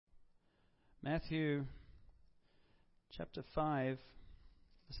Matthew chapter 5.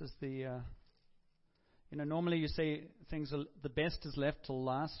 This is normally you say things are, the best is left till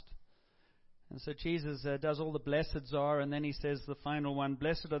last. And so Jesus does all the blesseds are, and then he says the final one,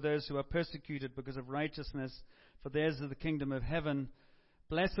 blessed are those who are persecuted because of righteousness, for theirs is the kingdom of heaven.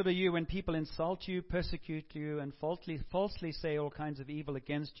 Blessed are you when people insult you, persecute you, and falsely say all kinds of evil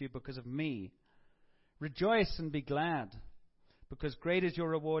against you because of me. Rejoice and be glad, because great is your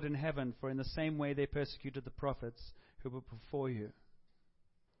reward in heaven, for in the same way they persecuted the prophets who were before you.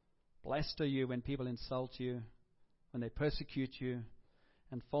 Blessed are you when people insult you, when they persecute you,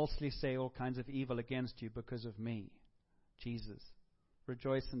 and falsely say all kinds of evil against you because of me, Jesus.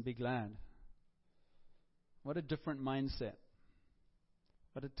 Rejoice and be glad. What a different mindset.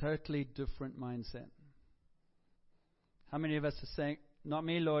 What a totally different mindset. How many of us are saying, not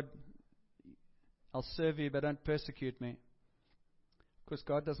me, Lord, I'll serve you, but don't persecute me? Of course,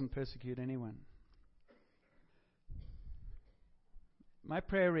 God doesn't persecute anyone. My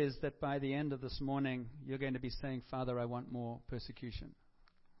prayer is that by the end of this morning, you're going to be saying, Father, I want more persecution.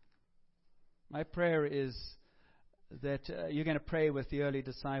 My prayer is that you're going to pray with the early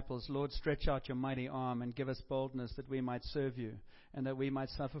disciples, Lord, stretch out your mighty arm and give us boldness that we might serve you and that we might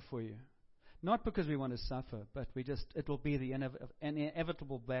suffer for you. Not because we want to suffer, but it will be the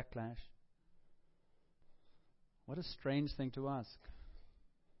inevitable backlash. What a strange thing to ask.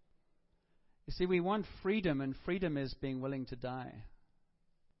 You see, we want freedom, and freedom is being willing to die.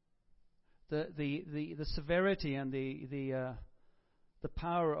 The severity and the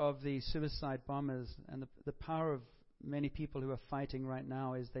power of the suicide bombers and the power of many people who are fighting right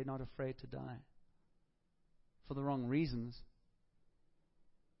now is they're not afraid to die for the wrong reasons.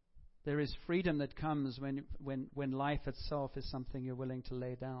 There is freedom that comes when life itself is something you're willing to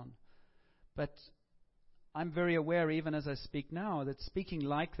lay down. But I'm very aware, even as I speak now, that speaking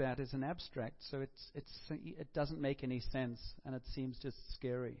like that is an abstract, so it doesn't make any sense, and it seems just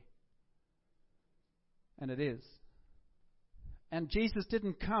scary. And it is. And Jesus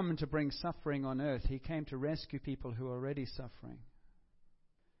didn't come to bring suffering on earth. He came to rescue people who are already suffering.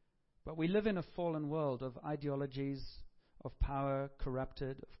 But we live in a fallen world of ideologies, of power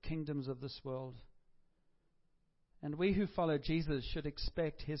corrupted, of kingdoms of this world. And we who follow Jesus should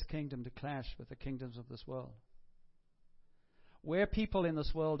expect his kingdom to clash with the kingdoms of this world. Where people in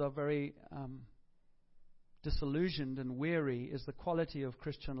this world are very disillusioned and weary is the quality of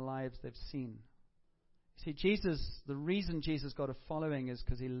Christian lives they've seen. See, the reason Jesus got a following is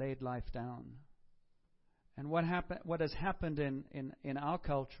because he laid life down. And what has happened in our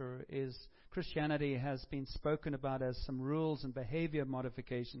culture is Christianity has been spoken about as some rules and behavior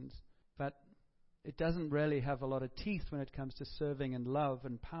modifications, but it doesn't really have a lot of teeth when it comes to serving and love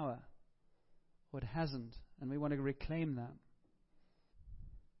and power. Or it hasn't, and we want to reclaim that.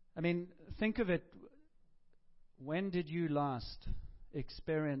 I mean, think of it. When did you last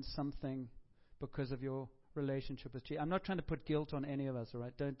experience something because of your relationship with Jesus? I'm not trying to put guilt on any of us, all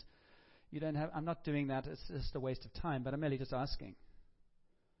right? I'm not doing that. It's just a waste of time, but I'm merely just asking.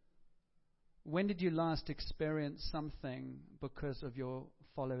 When did you last experience something because of your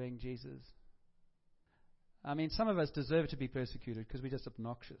following Jesus? I mean, some of us deserve to be persecuted because we're just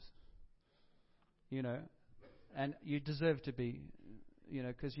obnoxious. And you deserve to be,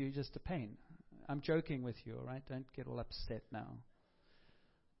 because you're just a pain. I'm joking with you, all right? Don't get all upset now.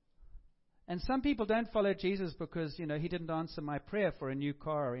 And some people don't follow Jesus because, he didn't answer my prayer for a new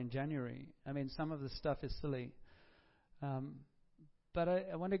car in January. I mean, some of the stuff is silly. But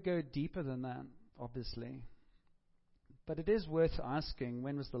I want to go deeper than that, obviously. But it is worth asking,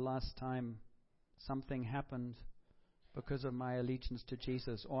 when was the last time something happened because of my allegiance to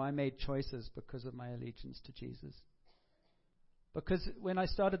Jesus, or I made choices because of my allegiance to Jesus? Because when I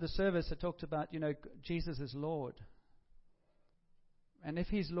started the service, I talked about, Jesus is Lord. And if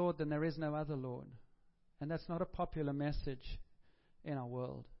he's Lord, then there is no other Lord. And that's not a popular message in our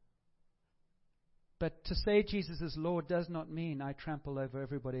world. But to say Jesus is Lord does not mean I trample over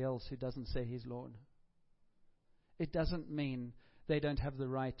everybody else who doesn't say he's Lord. It doesn't mean they don't have the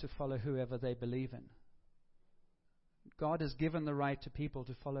right to follow whoever they believe in. God has given the right to people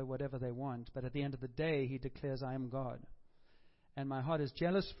to follow whatever they want, but at the end of the day, he declares, I am God. And my heart is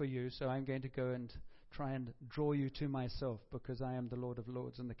jealous for you, so I'm going to go and try and draw you to myself, because I am the Lord of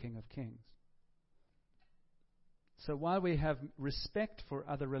Lords and the King of Kings. So while we have respect for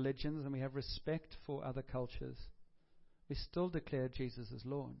other religions and we have respect for other cultures, we still declare Jesus as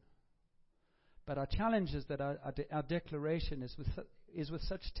Lord. But our challenge is that our declaration is with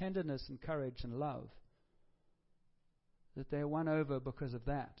such tenderness and courage and love that they are won over because of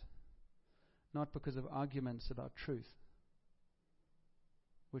that, not because of arguments about truth.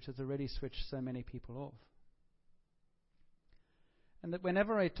 which has already switched so many people off. And that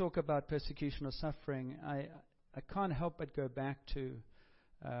whenever I talk about persecution or suffering, I can't help but go back to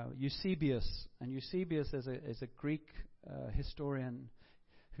Eusebius. And Eusebius is a Greek historian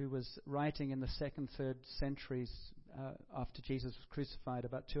who was writing in the 2nd, 3rd centuries after Jesus was crucified,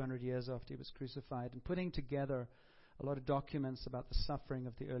 about 200 years after he was crucified, and putting together a lot of documents about the suffering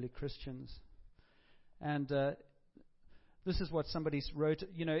of the early Christians. And this is what somebody wrote.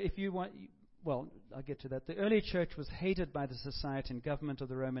 If you want... Well, I'll get to that. The early church was hated by the society and government of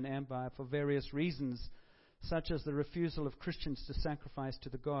the Roman Empire for various reasons, such as the refusal of Christians to sacrifice to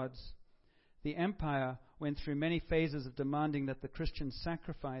the gods. The empire went through many phases of demanding that the Christians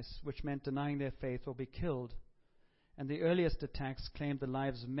sacrifice, which meant denying their faith or be killed. And the earliest attacks claimed the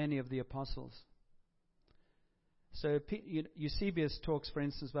lives of many of the apostles. So Eusebius talks, for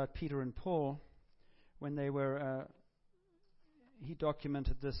instance, about Peter and Paul when they were... he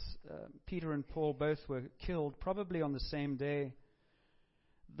documented this. Peter and Paul both were killed, probably on the same day.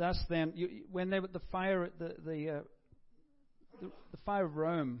 Thus, then, when they were the fire of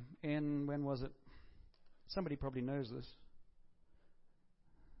Rome in, when was it? Somebody probably knows this.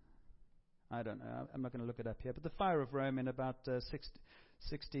 I don't know. I'm not going to look it up here. But the fire of Rome in about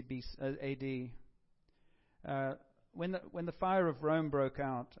 60 AD. When the fire of Rome broke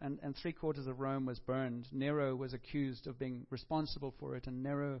out and 3/4 of Rome was burned, Nero was accused of being responsible for it, and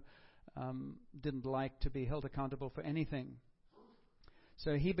Nero didn't like to be held accountable for anything.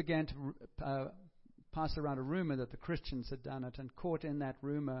 So he began to pass around a rumor that the Christians had done it, and caught in that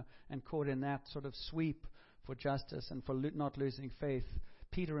rumor and caught in that sort of sweep for justice and for not losing faith,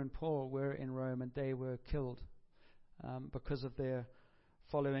 Peter and Paul were in Rome, and they were killed because of their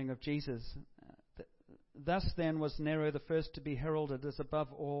following of Jesus. Thus then was Nero the first to be heralded as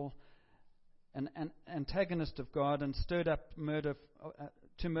above all an antagonist of God, and stirred up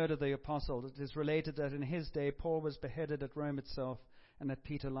to murder the apostles. It is related that in his day Paul was beheaded at Rome itself, and that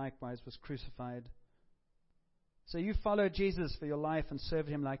Peter likewise was crucified. So you follow Jesus for your life and serve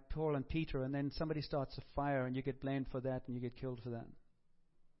him like Paul and Peter, and then somebody starts a fire and you get blamed for that and you get killed for that.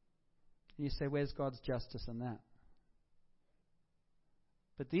 And you say, where's God's justice in that?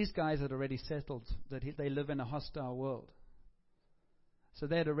 But these guys had already settled that they live in a hostile world. So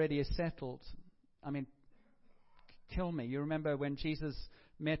they had already settled, kill me. You remember when Jesus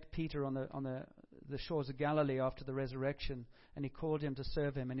met Peter on the shores of Galilee after the resurrection, and he called him to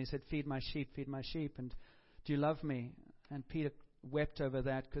serve him, and he said, feed my sheep, and do you love me? And Peter wept over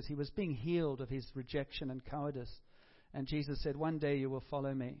that because he was being healed of his rejection and cowardice. And Jesus said, one day you will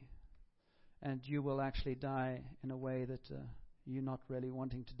follow me, and you will actually die in a way that you're not really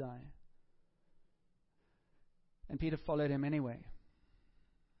wanting to die. And Peter followed him anyway.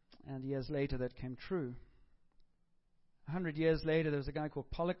 And years later that came true. 100 years later, there was a guy called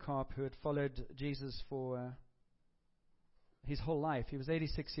Polycarp who had followed Jesus for his whole life. He was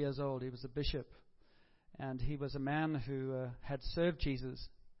 86 years old. He was a bishop. And he was a man who had served Jesus.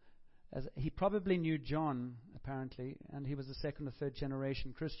 He probably knew John, apparently, and he was a 2nd or 3rd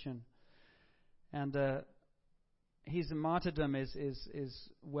generation Christian. And his martyrdom is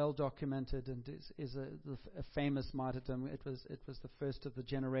well documented, and is a famous martyrdom. It was the first of the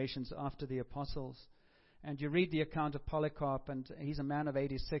generations after the apostles. And you read the account of Polycarp, and he's a man of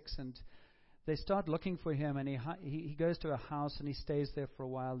 86, and they start looking for him, and he goes to a house and he stays there for a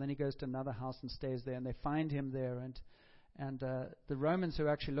while. Then he goes to another house and stays there, and they find him there. And the Romans who are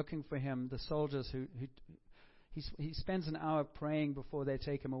actually looking for him, the soldiers he spends an hour praying before they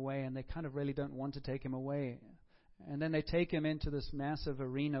take him away, and they kind of really don't want to take him away. And then they take him into this massive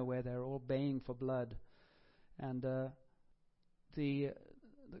arena where they're all baying for blood. And the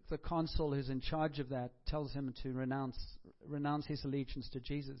consul who's in charge of that tells him to renounce his allegiance to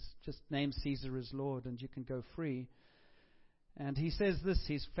Jesus. Just name Caesar as Lord and you can go free. And he says this,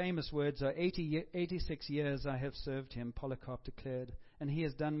 his famous words are, 86 years I have served him, Polycarp declared, and he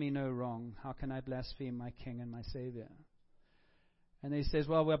has done me no wrong. How can I blaspheme my king and my savior? And he says,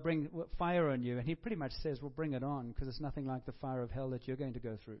 well, we'll bring fire on you. And he pretty much says, we'll bring it on, because it's nothing like the fire of hell that you're going to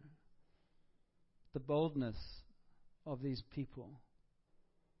go through. The boldness of these people.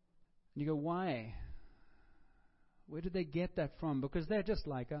 And you go, why? Where did they get that from? Because they're just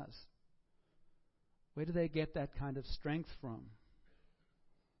like us. Where do they get that kind of strength from?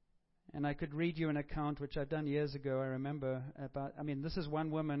 And I could read you an account, which I've done years ago, I remember, about, this is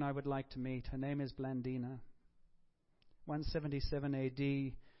one woman I would like to meet. Her name is Blandina. 177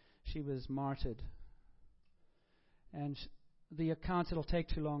 AD, she was martyred. And the accounts, it'll take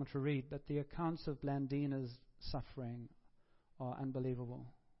too long to read, but the accounts of Blandina's suffering are unbelievable.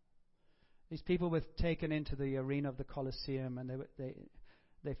 These people were taken into the arena of the Colosseum, and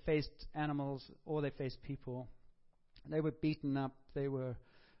They faced animals or they faced people. They were beaten up.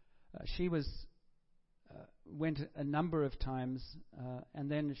 She went a number of times,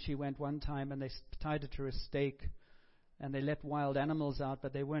 and then she went one time and they tied her to a stake, and they let wild animals out,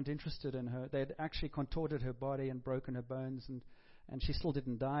 but they weren't interested in her. They had actually contorted her body and broken her bones, and she still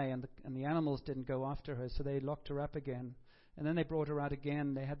didn't die, and the animals didn't go after her, so they locked her up again. And then they brought her out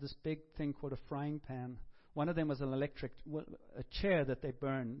again. They had this big thing called a frying pan. One of them was a chair that they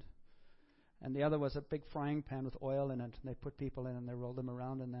burned, and the other was a big frying pan with oil in it, and they put people in and they rolled them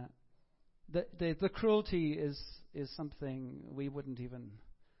around in that. The cruelty is something we wouldn't even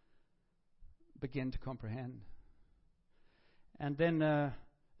begin to comprehend. And then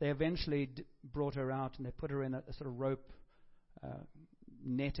they eventually brought her out, and they put her in a sort of rope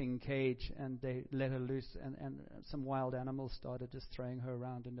netting cage, and they let her loose, and some wild animals started just throwing her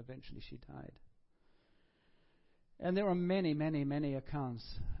around, and eventually she died. And there are many, many, many accounts.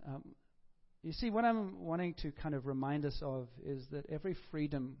 You see, what I'm wanting to kind of remind us of is that every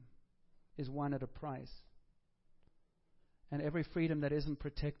freedom is won at a price. And every freedom that isn't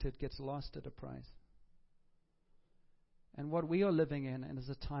protected gets lost at a price. And what we are living in is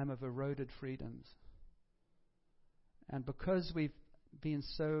a time of eroded freedoms. And because we've been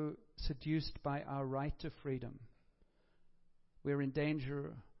so seduced by our right to freedom, we're in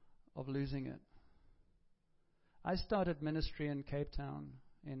danger of losing it. I started ministry in Cape Town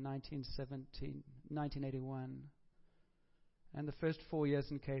in 1981. And the first 4 years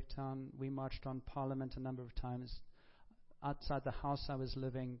in Cape Town, we marched on Parliament a number of times. Outside the house I was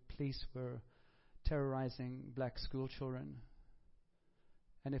living, police were terrorizing black school children.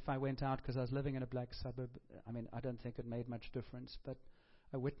 And if I went out because I was living in a black suburb, I don't think it made much difference, but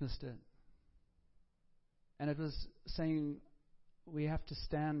I witnessed it. And it was saying we have to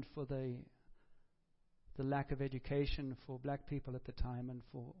stand for the lack of education for black people at the time and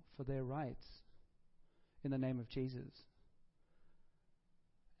for their rights in the name of Jesus.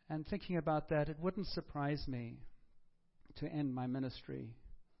 And thinking about that, it wouldn't surprise me to end my ministry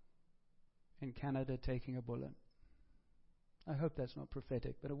in Canada taking a bullet. I hope that's not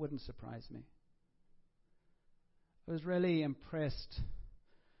prophetic, but it wouldn't surprise me. I was really impressed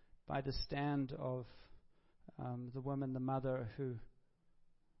by the stand of the woman, the mother, who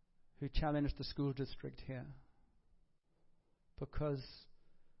challenged the school district here.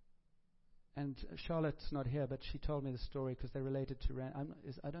 And Charlotte's not here, but she told me the story because they're related to Randy.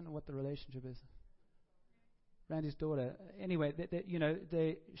 I don't know what the relationship is. Randy's daughter. Anyway,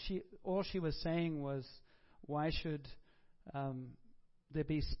 all she was saying was, why should there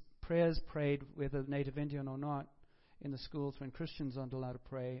be prayers prayed, whether Native Indian or not, in the schools when Christians aren't allowed to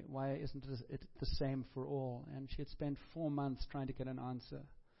pray? Why isn't it the same for all? And she had spent 4 months trying to get an answer,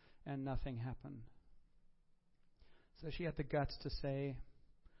 and nothing happened. So she had the guts to say,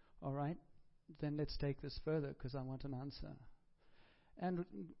 all right, then let's take this further because I want an answer. And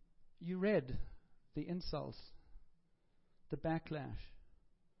you read the insults, the backlash,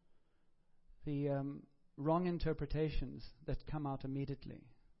 the wrong interpretations that come out immediately.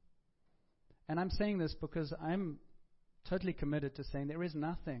 And I'm saying this because I'm totally committed to saying there is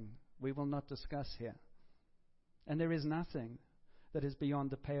nothing we will not discuss here. And there is nothing that is beyond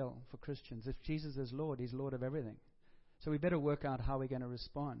the pale for Christians. If Jesus is Lord, He's Lord of everything. So we better work out how we're going to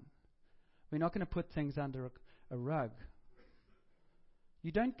respond. We're not going to put things under a rug.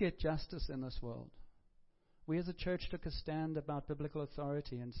 You don't get justice in this world. We as a church took a stand about biblical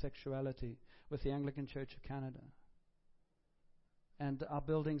authority and sexuality with the Anglican Church of Canada. And our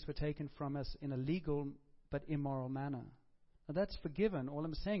buildings were taken from us in a legal but immoral manner. Now that's forgiven. All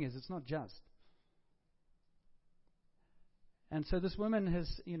I'm saying is it's not just. And so this woman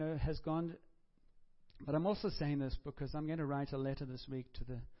has gone, but I'm also saying this because I'm going to write a letter this week to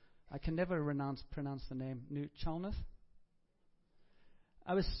I can never pronounce the name, New Chalmers.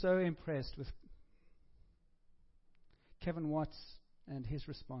 I was so impressed with Kevin Watts and his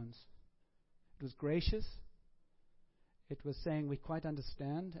response. It was gracious. It was saying we quite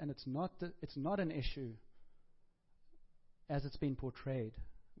understand, and it's not an issue as it's been portrayed.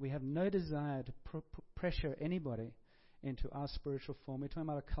 We have no desire to pressure anybody into our spiritual form. We're talking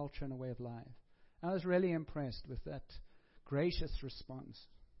about a culture and a way of life. I was really impressed with that gracious response.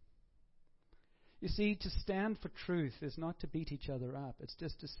 You see, to stand for truth is not to beat each other up. It's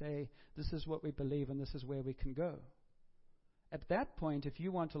just to say, this is what we believe and this is where we can go. At that point, if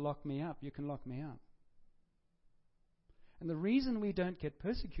you want to lock me up, you can lock me up. And the reason we don't get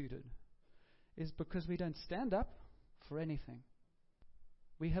persecuted is because we don't stand up for anything.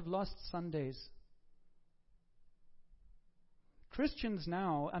 We have lost Sundays. Christians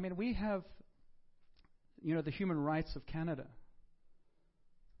now, we have, the Human Rights of Canada.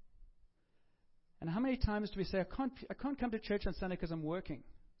 And how many times do we say, I can't come to church on Sunday because I'm working?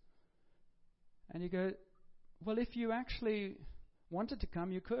 And you go, well, if you actually wanted to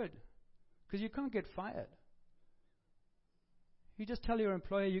come, you could, because you can't get fired. You just tell your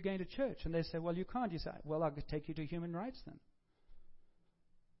employer you're going to church, and they say, well, you can't. You say, well, I'll take you to human rights then.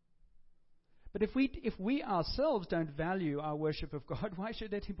 But if we ourselves don't value our worship of God, why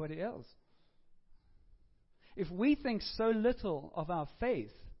should anybody else? If we think so little of our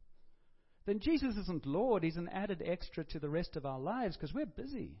faith, then Jesus isn't Lord. He's an added extra to the rest of our lives because we're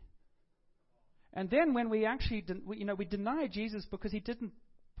busy. And then when we actually, we deny Jesus because he didn't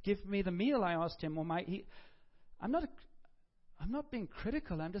give me the meal I asked him, I'm not being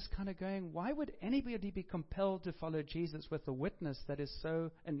critical. I'm just kind of going, why would anybody be compelled to follow Jesus with a witness that is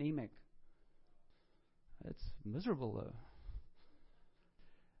so anemic? It's miserable, though.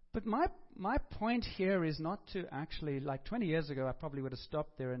 But my point here is not to actually, like 20 years ago, I probably would have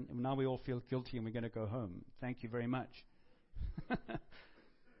stopped there, and now we all feel guilty and we're going to go home. Thank you very much.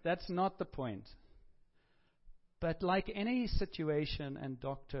 That's not the point. But like any situation and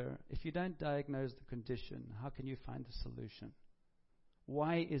doctor, if you don't diagnose the condition, how can you find the solution?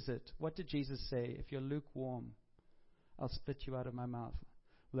 Why is it? What did Jesus say? If you're lukewarm, I'll spit you out of my mouth.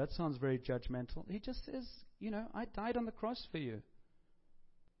 Well, that sounds very judgmental. He just says, I died on the cross for you.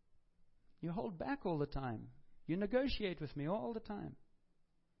 You hold back all the time. You negotiate with me all the time.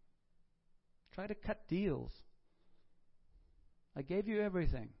 Try to cut deals. I gave you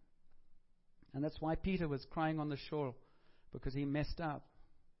everything. And that's why Peter was crying on the shore, because he messed up.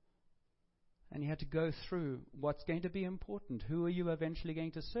 And he had to go through what's going to be important. Who are you eventually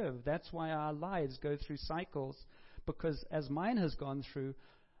going to serve? That's why our lives go through cycles, because as mine has gone through,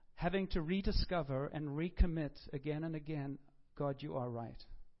 having to rediscover and recommit again and again, God, you are right.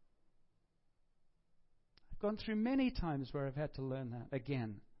 I've gone through many times where I've had to learn that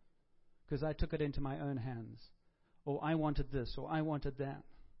again, because I took it into my own hands. Or I wanted this, or I wanted that.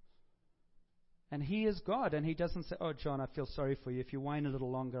 And he is God, and he doesn't say, oh, John, I feel sorry for you. If you whine a little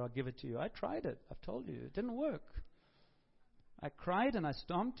longer, I'll give it to you. I tried it. I've told you. It didn't work. I cried, and I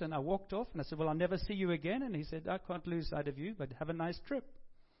stomped, and I walked off, and I said, well, I'll never see you again. And he said, I can't lose sight of you, but have a nice trip.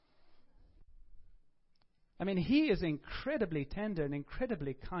 I mean, he is incredibly tender and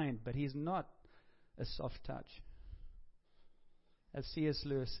incredibly kind, but he's not a soft touch. As C.S.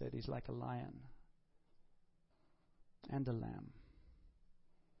 Lewis said, he's like a lion and a lamb.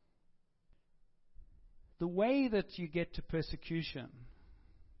 The way that you get to persecution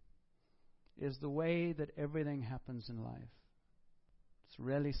is the way that everything happens in life. It's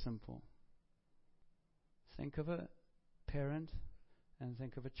really simple. Think of a parent and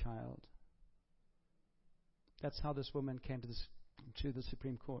think of a child. That's how this woman came to the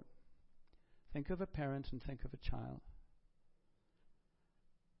Supreme Court. Think of a parent and think of a child.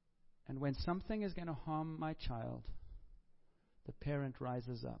 And when something is going to harm my child, the parent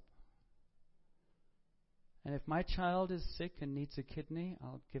rises up. And if my child is sick and needs a kidney,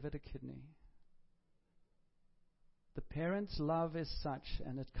 I'll give it a kidney. The parent's love is such,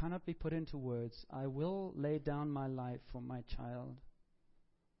 and it cannot be put into words, I will lay down my life for my child.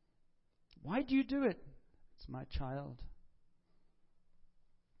 Why do you do it? It's my child.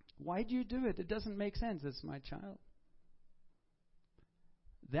 Why do you do it? It doesn't make sense. It's my child.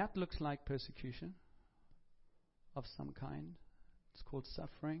 That looks like persecution of some kind. It's called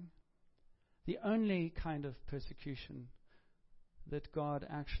suffering. The only kind of persecution that God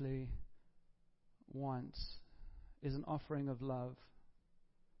actually wants is an offering of love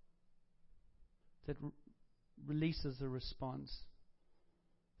that releases a response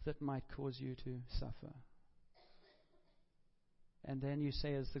that might cause you to suffer. And then you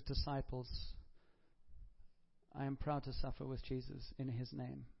say as the disciples, I am proud to suffer with Jesus in his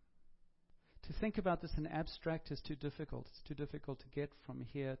name. To think about this in abstract is too difficult. It's too difficult to get from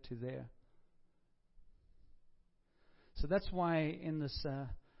here to there. So that's why in this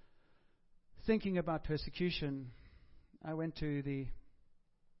thinking about persecution, I went to the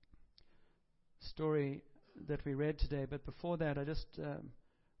story that we read today. But before that, I just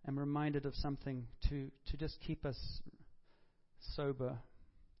am reminded of something to just keep us sober.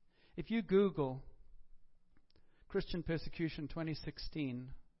 If you Google Christian persecution 2016,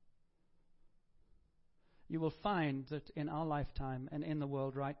 you will find that in our lifetime and in the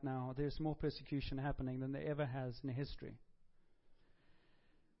world right now, there's more persecution happening than there ever has in history.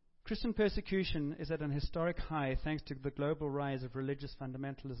 Christian persecution is at an historic high thanks to the global rise of religious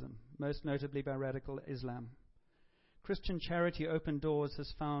fundamentalism, most notably by radical Islam. Christian charity Open Doors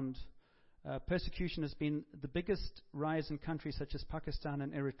has found persecution has been the biggest rise in countries such as Pakistan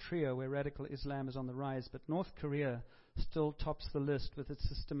and Eritrea, where radical Islam is on the rise, but North Korea still tops the list with its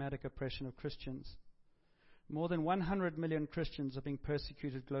systematic oppression of Christians. More than 100 million Christians are being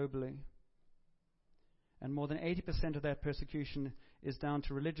persecuted globally. And more than 80% of that persecution is down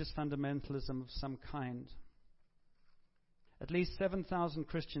to religious fundamentalism of some kind. At least 7,000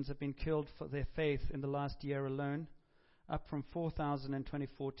 Christians have been killed for their faith in the last year alone, up from 4,000 in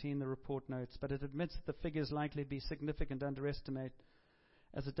 2014, the report notes. But it admits that the figures likely be significant underestimate,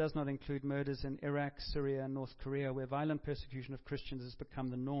 as it does not include murders in Iraq, Syria, and North Korea, where violent persecution of Christians has become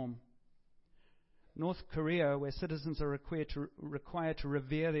the norm. North Korea, where citizens are required to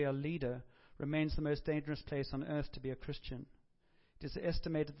revere their leader, remains the most dangerous place on earth to be a Christian. It is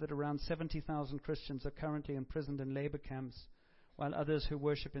estimated that around 70,000 Christians are currently imprisoned in labor camps, while others who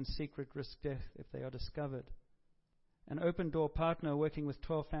worship in secret risk death if they are discovered. An Open Door partner working with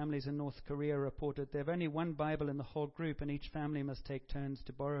 12 families in North Korea reported they have only one Bible in the whole group, and each family must take turns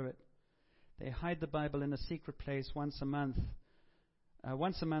to borrow it. They hide the Bible in a secret place once a month.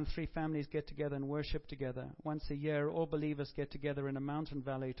 Once a month, 3 families get together and worship together. Once a year, all believers get together in a mountain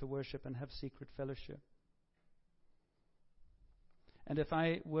valley to worship and have secret fellowship. And if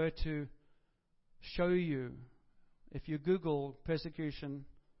I were to show you, if you Google persecution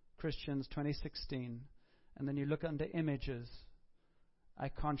Christians 2016, and then you look under images, I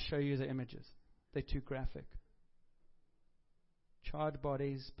can't show you the images. They're too graphic. Charred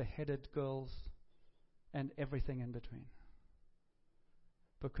bodies, beheaded girls, and everything in between.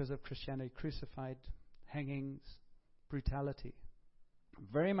 Because of Christianity, crucified, hangings, brutality.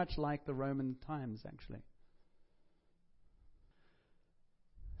 Very much like the Roman times, actually.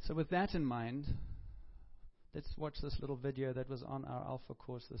 So with that in mind, let's watch this little video that was on our Alpha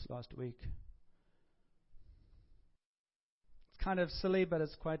course this last week. It's kind of silly, but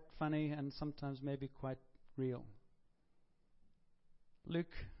it's quite funny and sometimes maybe quite real.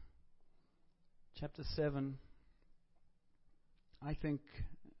 Luke chapter 7. I think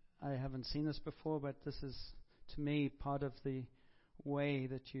I haven't seen this before, but this is, to me, part of the way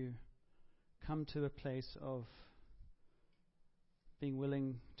that you come to a place of being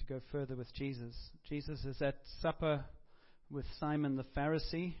willing to go further with Jesus. Jesus is at supper with Simon the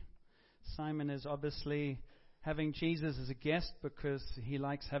Pharisee. Simon is obviously having Jesus as a guest because he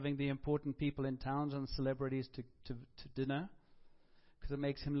likes having the important people in town and celebrities to dinner, because it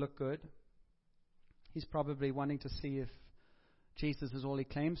makes him look good. He's probably wanting to see if Jesus is all he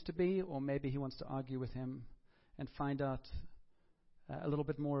claims to be, or maybe he wants to argue with him and find out a little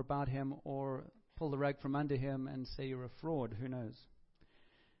bit more about him, or pull the rug from under him and say you're a fraud. Who knows?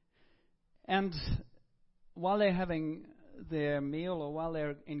 And while they're having their meal, or while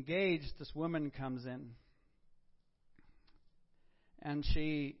they're engaged, this woman comes in. And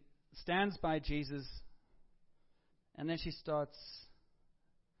she stands by Jesus, and then she starts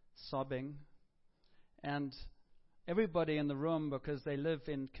sobbing. And everybody in the room, because they live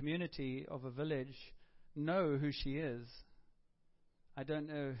in community of a village, know who she is. I don't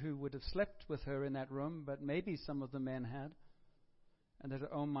know who would have slept with her in that room, but maybe some of the men had. And they said,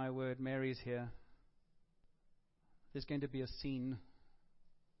 oh my word, Mary's here. There's going to be a scene.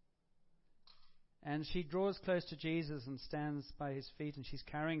 And she draws close to Jesus and stands by his feet, and she's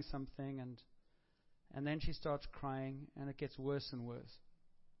carrying something, and then she starts crying, and it gets worse and worse.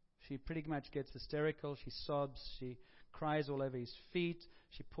 She pretty much gets hysterical. She sobs. She cries all over his feet.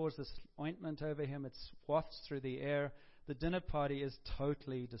 She pours this ointment over him. It wafts through the air. The dinner party is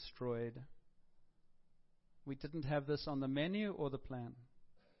totally destroyed. We didn't have this on the menu or the plan.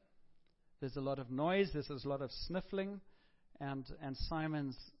 There's a lot of noise. There's a lot of sniffling. And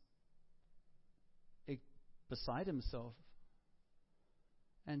Simon's beside himself.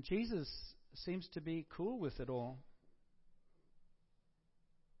 And Jesus seems to be cool with it all.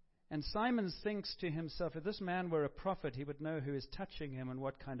 And Simon thinks to himself, if this man were a prophet, he would know who is touching him and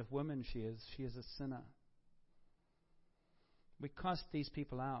what kind of woman she is. She is a sinner. We cast these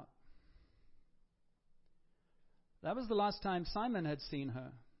people out. That was the last time Simon had seen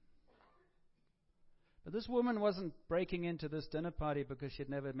her. But this woman wasn't breaking into this dinner party because she'd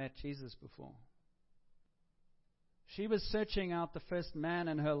never met Jesus before. She was searching out the first man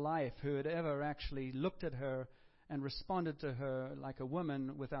in her life who had ever actually looked at her and responded to her like a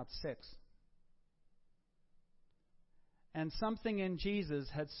woman without sex. And something in Jesus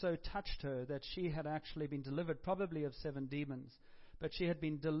had so touched her that she had actually been delivered, probably of 7 demons, but she had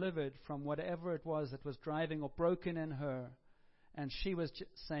been delivered from whatever it was that was driving or broken in her. And she was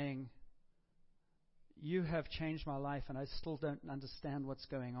saying, you have changed my life, and I still don't understand what's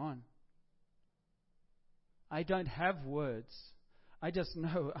going on. I don't have words. I just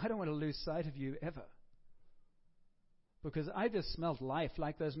know I don't want to lose sight of you ever. Because I just smelled life,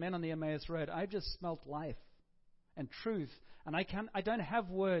 like those men on the Emmaus Road. I just smelled life. and truth. And I don't have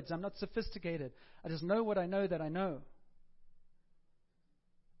words. I'm not sophisticated. I just know what I know that I know.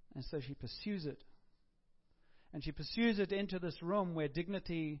 And so she pursues it. And she pursues it into this room where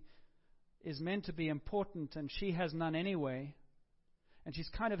dignity is meant to be important, and she has none anyway. And she's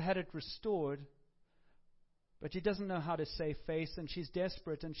kind of had it restored, but she doesn't know how to save face, and she's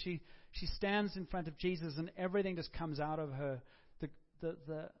desperate, and she stands in front of Jesus, and everything just comes out of her.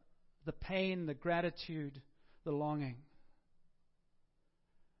 The pain, the gratitude, the longing.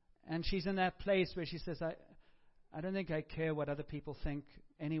 And she's in that place where she says, I don't think I care what other people think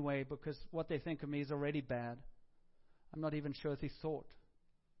anyway, because what they think of me is already bad. I'm not even sure if he thought.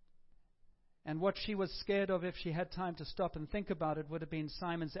 And what she was scared of, if she had time to stop and think about it, would have been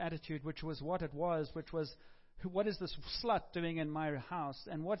Simon's attitude, which was what it was, which was, what is this slut doing in my house?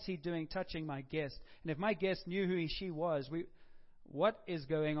 And what's he doing touching my guest? And if my guest knew who she was, what is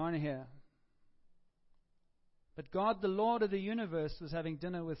going on here? But God, the Lord of the universe, was having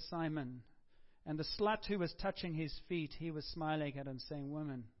dinner with Simon. And the slut who was touching his feet, he was smiling at and saying,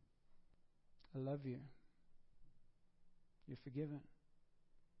 woman, I love you. You're forgiven.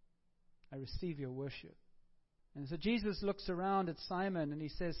 I receive your worship. And so Jesus looks around at Simon and he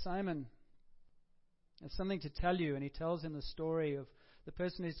says, Simon, I have something to tell you. And he tells him the story of the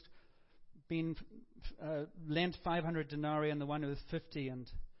person who's been lent 500 denarii and the one with 50, and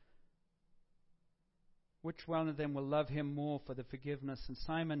which one of them will love him more for the forgiveness? And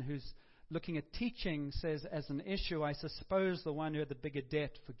Simon, who's looking at teaching, says, as an issue, I suppose the one who had the bigger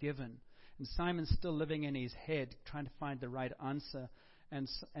debt forgiven. And Simon's still living in his head, trying to find the right answer. And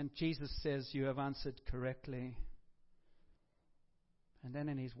Jesus says, you have answered correctly. And then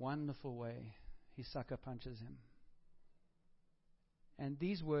in his wonderful way, he sucker punches him. And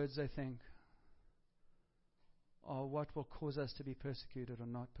these words, I think, are what will cause us to be persecuted or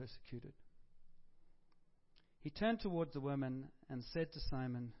not persecuted. He turned towards the woman and said to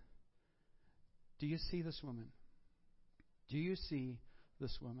Simon, do you see this woman? Do you see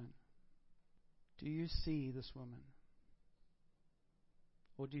this woman? Do you see this woman?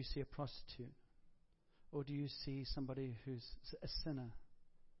 Or do you see a prostitute? Or do you see somebody who's a sinner?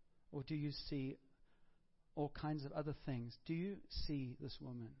 Or do you see all kinds of other things? Do you see this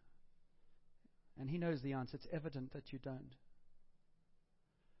woman? And he knows the answer. It's evident that you don't.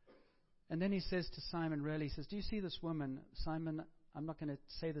 And then he says to Simon, really, he says, do you see this woman? Simon, I'm not going to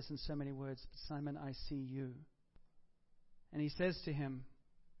say this in so many words, but Simon, I see you. And he says to him,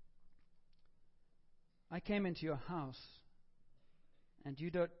 I came into your house, and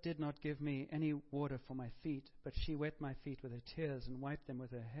you did not give me any water for my feet, but she wet my feet with her tears and wiped them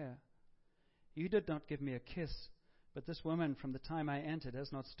with her hair. You did not give me a kiss, but this woman from the time I entered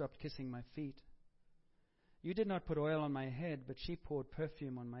has not stopped kissing my feet. You did not put oil on my head, but she poured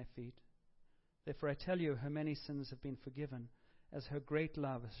perfume on my feet. Therefore I tell you, her many sins have been forgiven, as her great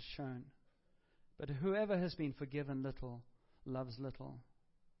love has shown. But whoever has been forgiven little loves little.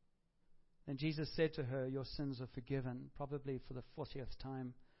 Then Jesus said to her, your sins are forgiven, probably for the 40th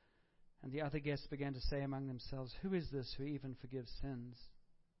time. And the other guests began to say among themselves, who is this who even forgives sins?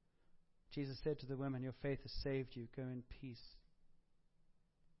 Jesus said to the women, your faith has saved you. Go in peace.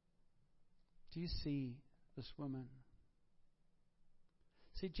 Do you see this woman?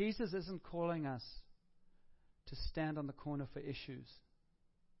 See, Jesus isn't calling us to stand on the corner for issues.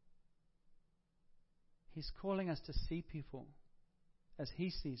 He's calling us to see people as He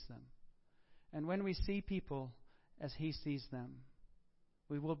sees them. And when we see people as He sees them,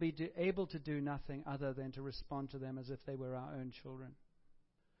 we will be able to do nothing other than to respond to them as if they were our own children.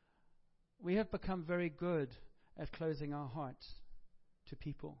 We have become very good at closing our hearts to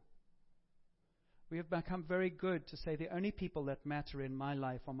people. We have become very good to say the only people that matter in my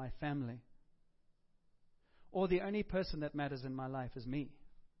life are my family. Or the only person that matters in my life is me.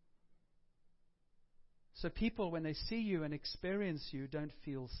 So people, when they see you and experience you, don't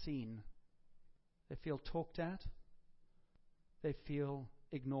feel seen. They feel talked at. They feel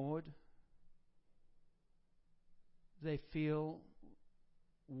ignored. They feel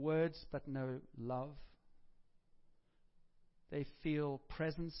words but no love. They feel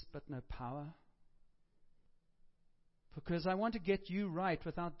presence but no power. Because I want to get you right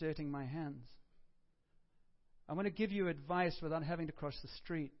without dirtying my hands. I want to give you advice without having to cross the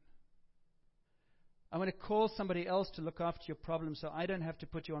street. I want to call somebody else to look after your problem so I don't have to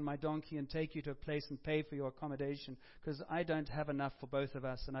put you on my donkey and take you to a place and pay for your accommodation because I don't have enough for both of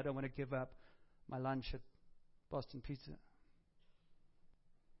us and I don't want to give up my lunch at Boston Pizza.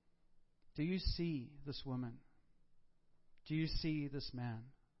 Do you see this woman? Do you see this man?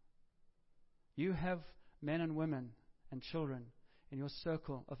 You have men and women and children in your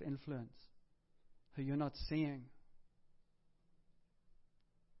circle of influence who you're not seeing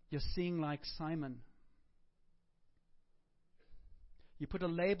You're seeing like Simon. You put a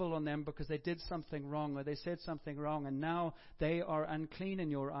label on them because they did something wrong or they said something wrong, and now they are unclean in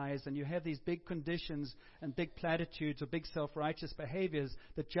your eyes, and you have these big conditions and big platitudes or big self-righteous behaviors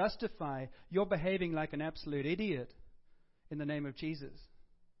that justify your behaving like an absolute idiot in the name of Jesus,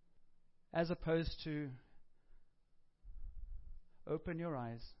 as opposed to open your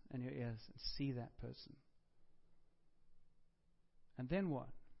eyes and your ears and see that person. And then what?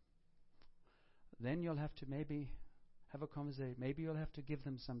 Then you'll have to maybe have a conversation. Maybe you'll have to give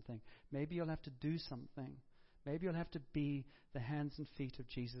them something. Maybe you'll have to do something. Maybe you'll have to be the hands and feet of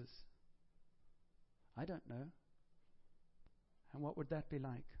Jesus. I don't know. And what would that be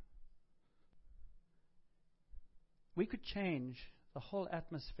like? We could change the whole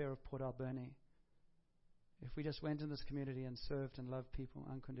atmosphere of Port Alberni if we just went in this community and served and loved people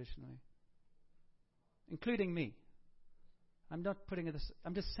unconditionally, including me. I'm not putting this,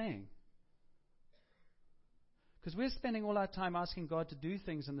 I'm just saying. Because we're spending all our time asking God to do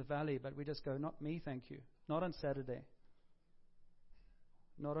things in the valley, but we just go, not me, thank you. Not on Saturday.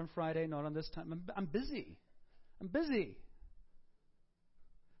 Not on Friday, not on this time. I'm busy. I'm busy.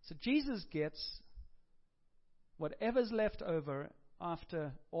 So Jesus gets whatever's left over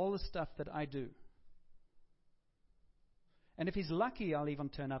after all the stuff that I do. And if he's lucky, I'll even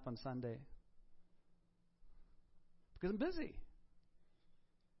turn up on Sunday. Because I'm busy.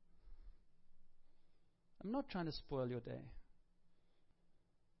 I'm not trying to spoil your day.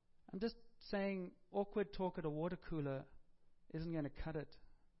 I'm just saying awkward talk at a water cooler isn't going to cut it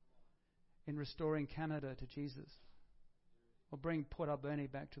in restoring Canada to Jesus or bring Port Alberni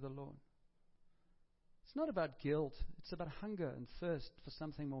back to the Lord. It's not about guilt. It's about hunger and thirst for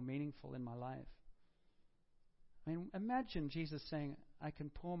something more meaningful in my life. I mean, imagine Jesus saying, I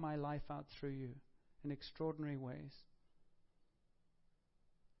can pour my life out through you in extraordinary ways.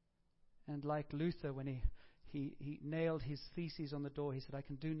 And like Luther, when he nailed his theses on the door, he said, I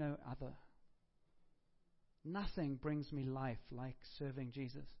can do no other. Nothing brings me life like serving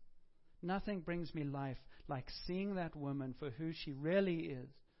Jesus. Nothing brings me life like seeing that woman for who she really is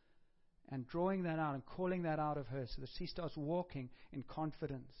and drawing that out and calling that out of her so that she starts walking in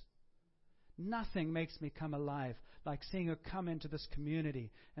confidence. Nothing makes me come alive like seeing her come into this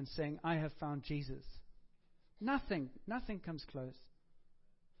community and saying, I have found Jesus. Nothing comes close.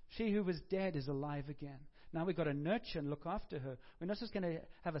 She who was dead is alive again. Now we've got to nurture and look after her. We're not just going to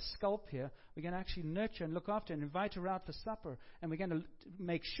have a scalp here. We're going to actually nurture and look after her and invite her out for supper. And we're going to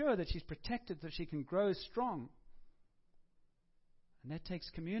make sure that she's protected, that she can grow strong. And that takes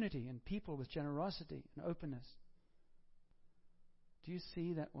community and people with generosity and openness. Do you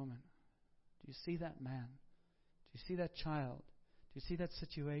see that woman? Do you see that man? Do you see that child? Do you see that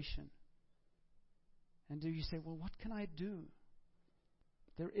situation? And do you say, well, what can I do?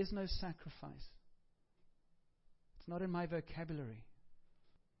 There is no sacrifice. It's not in my vocabulary.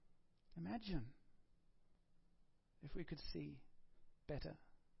 Imagine if we could see better,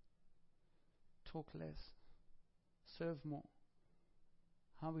 talk less, serve more,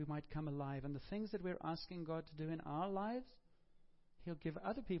 how we might come alive. And the things that we're asking God to do in our lives, He'll give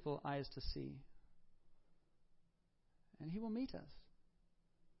other people eyes to see. And He will meet us.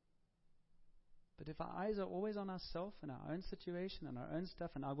 But if our eyes are always on ourselves and our own situation and our own stuff,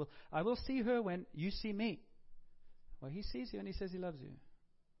 and I will see her when you see me. Well, He sees you and He says He loves you.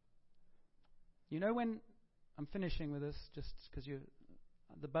 You know, when I'm finishing with this, just because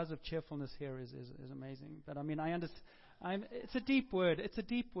the buzz of cheerfulness here is amazing. But I mean, it's a deep word. It's a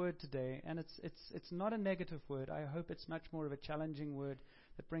deep word today, and it's not a negative word. I hope it's much more of a challenging word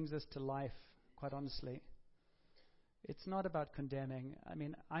that brings us to life. Quite honestly. It's not about condemning. I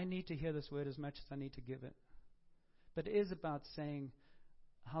mean, I need to hear this word as much as I need to give it. But it is about saying,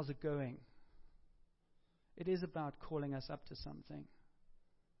 how's it going? It is about calling us up to something.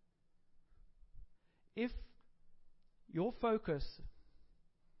 If your focus,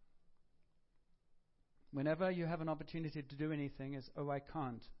 whenever you have an opportunity to do anything, is, oh, I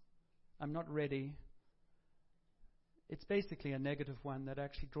can't, I'm not ready, it's basically a negative one that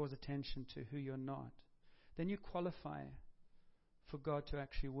actually draws attention to who you're not. Then you qualify for God to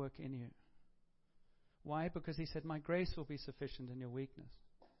actually work in you. Why? Because He said, my grace will be sufficient in your weakness.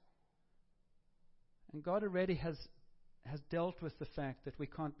 And God already has dealt with the fact that we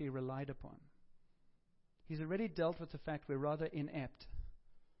can't be relied upon. He's already dealt with the fact we're rather inept.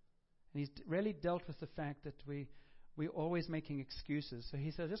 And He's really dealt with the fact that we're always making excuses. So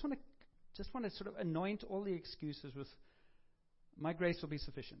He said, I just want to sort of anoint all the excuses with, my grace will be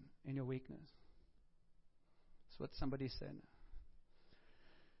sufficient in your weakness. That's what somebody said.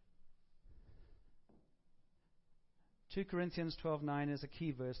 2 Corinthians 12:9 is a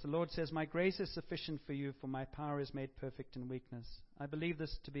key verse. The Lord says, "My grace is sufficient for you, for my power is made perfect in weakness." I believe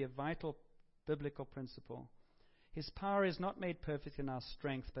this to be a vital biblical principle. His power is not made perfect in our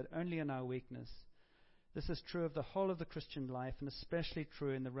strength, but only in our weakness. This is true of the whole of the Christian life, and especially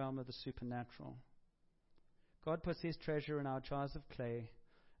true in the realm of the supernatural. God puts His treasure in our jars of clay,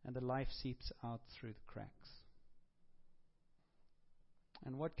 and the life seeps out through the cracks.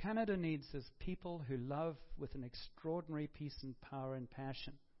 And what Canada needs is people who love with an extraordinary peace and power and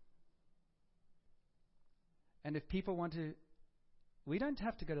passion. And if people want to, we don't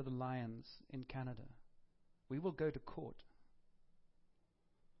have to go to the lions in Canada. We will go to court.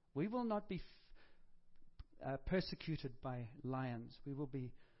 We will not be persecuted by lions. We will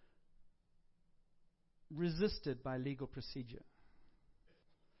be resisted by legal procedure.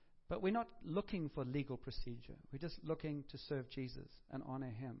 But we're not looking for legal procedure. We're just looking to serve Jesus and honor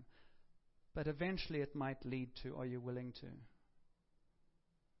Him. But eventually it might lead to, are you willing to?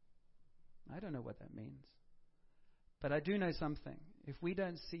 I don't know what that means. But I do know something. If we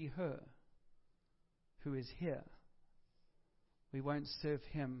don't see her, who is here, we won't serve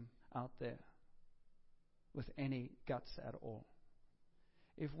Him out there with any guts at all.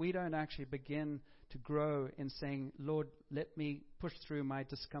 If we don't actually begin to grow in saying, Lord, let me push through my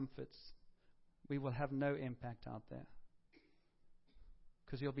discomforts, we will have no impact out there.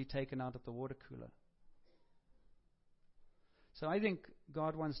 Because you'll be taken out of the water cooler. So I think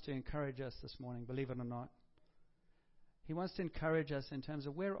God wants to encourage us this morning, believe it or not. He wants to encourage us in terms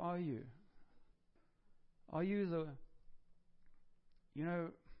of, where are you? Are you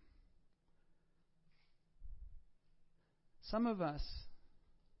some of us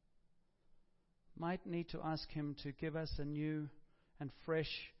might need to ask Him to give us a new and fresh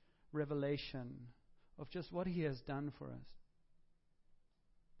revelation of just what He has done for us.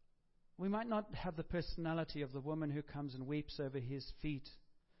 We might not have the personality of the woman who comes and weeps over His feet,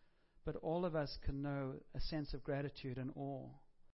 but all of us can know a sense of gratitude and awe